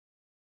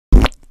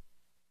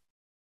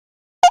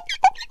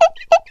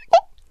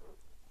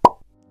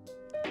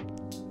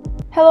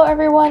Hello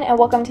everyone and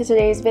welcome to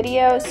today's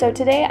video. So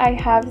today I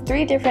have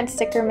 3 different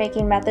sticker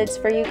making methods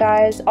for you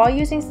guys, all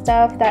using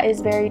stuff that is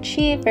very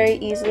cheap, very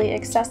easily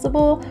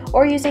accessible,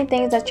 or using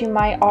things that you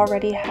might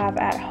already have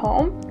at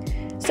home.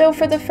 So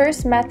for the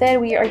first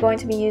method, we are going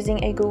to be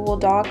using a Google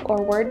Doc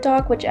or Word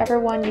doc, whichever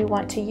one you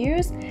want to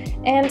use.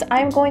 And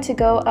I'm going to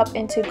go up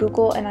into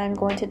Google and I'm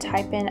going to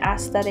type in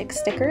aesthetic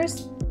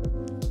stickers.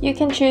 You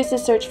can choose to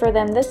search for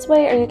them this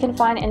way, or you can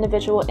find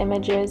individual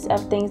images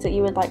of things that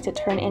you would like to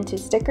turn into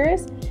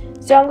stickers.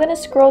 So I'm going to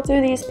scroll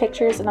through these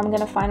pictures and I'm going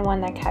to find one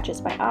that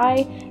catches my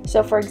eye.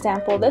 So for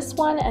example, this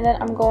one, and then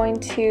I'm going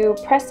to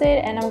press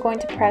it and I'm going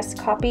to press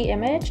copy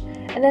image,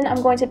 and then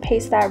I'm going to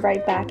paste that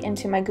right back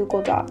into my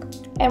Google Doc.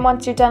 And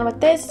once you're done with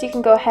this, you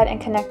can go ahead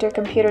and connect your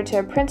computer to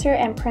a printer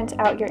and print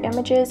out your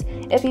images.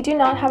 If you do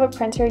not have a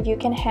printer, you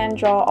can hand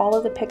draw all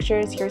of the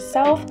pictures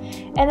yourself.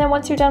 And then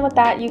once you're done with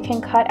that, you can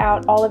cut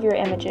out all of your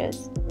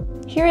images.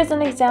 Here is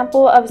an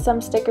example of some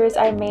stickers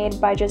I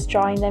made by just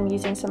drawing them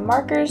using some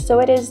markers, so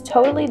it is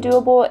totally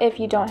doable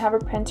if you don't have a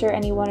printer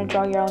and you want to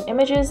draw your own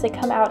images. They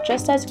come out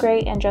just as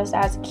great and just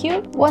as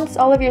cute. Once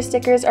all of your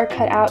stickers are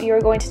cut out, you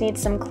are going to need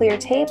some clear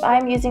tape.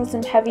 I'm using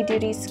some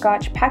heavy-duty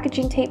Scotch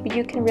packaging tape, but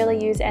you can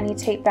really use any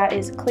tape that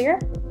is clear.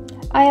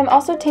 I am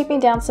also taping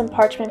down some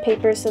parchment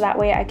paper so that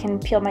way I can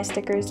peel my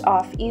stickers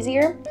off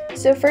easier.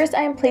 So first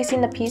I am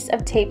placing the piece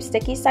of tape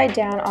sticky side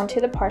down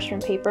onto the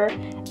parchment paper,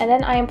 and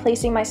then I am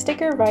placing my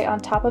sticker right on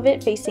top of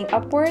it facing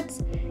upwards,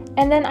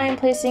 and then I am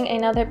placing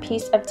another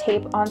piece of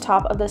tape on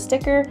top of the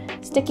sticker,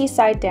 sticky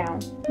side down.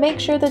 Make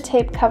sure the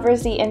tape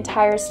covers the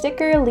entire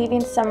sticker,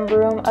 leaving some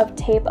room of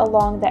tape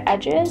along the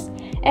edges,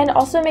 and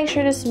also make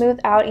sure to smooth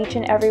out each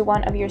and every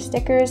one of your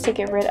stickers to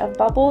get rid of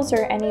bubbles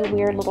or any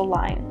weird little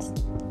lines.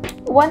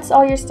 Once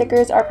all your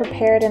stickers are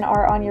prepared and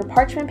are on your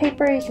parchment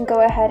paper, you can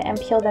go ahead and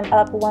peel them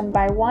up one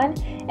by one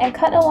and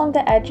cut along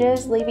the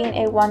edges, leaving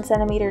a 1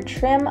 cm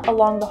trim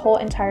along the whole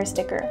entire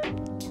sticker.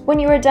 When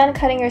you are done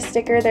cutting your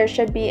sticker, there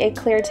should be a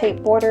clear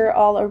tape border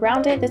all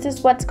around it. This is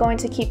what's going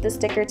to keep the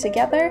sticker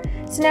together.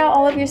 So now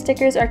all of your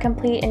stickers are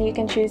complete and you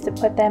can choose to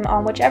put them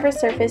on whichever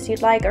surface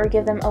you'd like or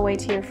give them away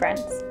to your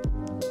friends.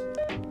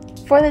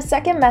 For the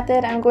second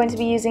method, I'm going to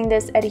be using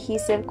this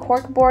adhesive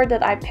cork board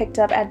that I picked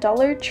up at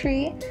Dollar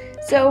Tree.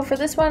 So for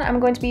this one, I'm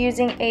going to be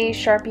using a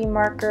Sharpie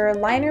marker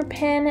liner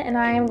pen, and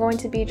I am going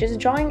to be just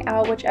drawing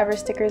out whichever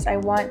stickers I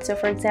want. So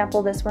for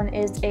example, this one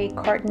is a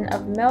carton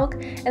of milk,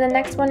 and the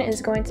next one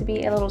is going to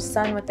be a little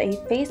sun with a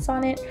face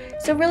on it.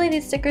 So really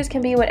these stickers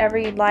can be whatever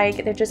you'd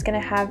like. They're just going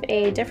to have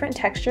a different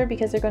texture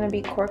because they're going to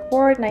be cork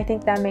board, and I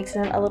think that makes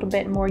them a little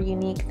bit more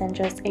unique than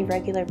just a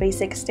regular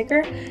basic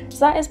sticker. So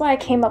that is why I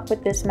came up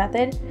with this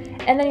method.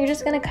 And then you're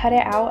just going to cut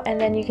it out,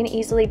 and then you can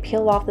easily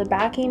peel off the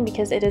backing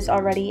because it is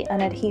already an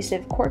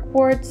adhesive cork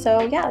board.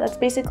 So yeah, that's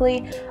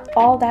basically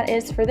all that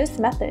is for this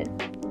method.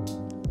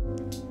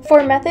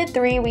 For method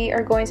 3, we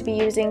are going to be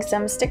using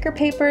some sticker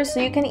paper,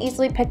 so you can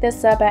easily pick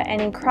this up at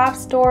any craft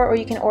store or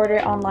you can order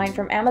it online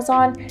from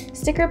Amazon.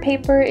 Sticker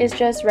paper is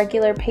just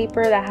regular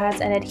paper that has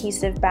an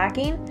adhesive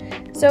backing.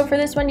 So for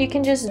this one, you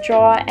can just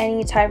draw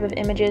any type of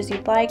images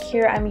you'd like.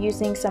 Here I'm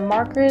using some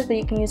markers, but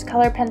you can use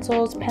color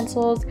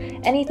pencils,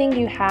 anything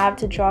you have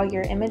to draw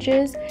your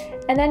images.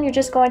 And then you're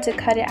just going to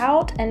cut it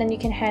out, and then you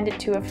can hand it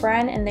to a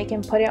friend and they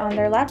can put it on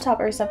their laptop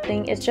or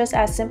something. It's just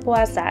as simple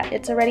as that.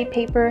 It's already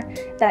paper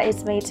that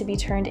is made to be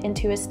turned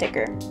into a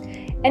sticker.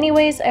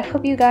 Anyways, I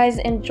hope you guys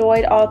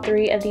enjoyed all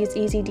 3 of these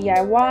easy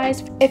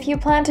DIYs. If you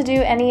plan to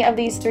do any of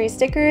these 3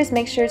 stickers,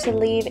 make sure to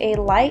leave a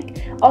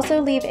like.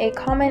 Also leave a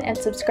comment and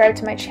subscribe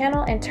to my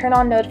channel and turn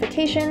on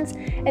notifications.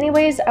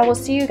 Anyways, I will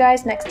see you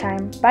guys next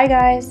time. Bye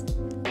guys!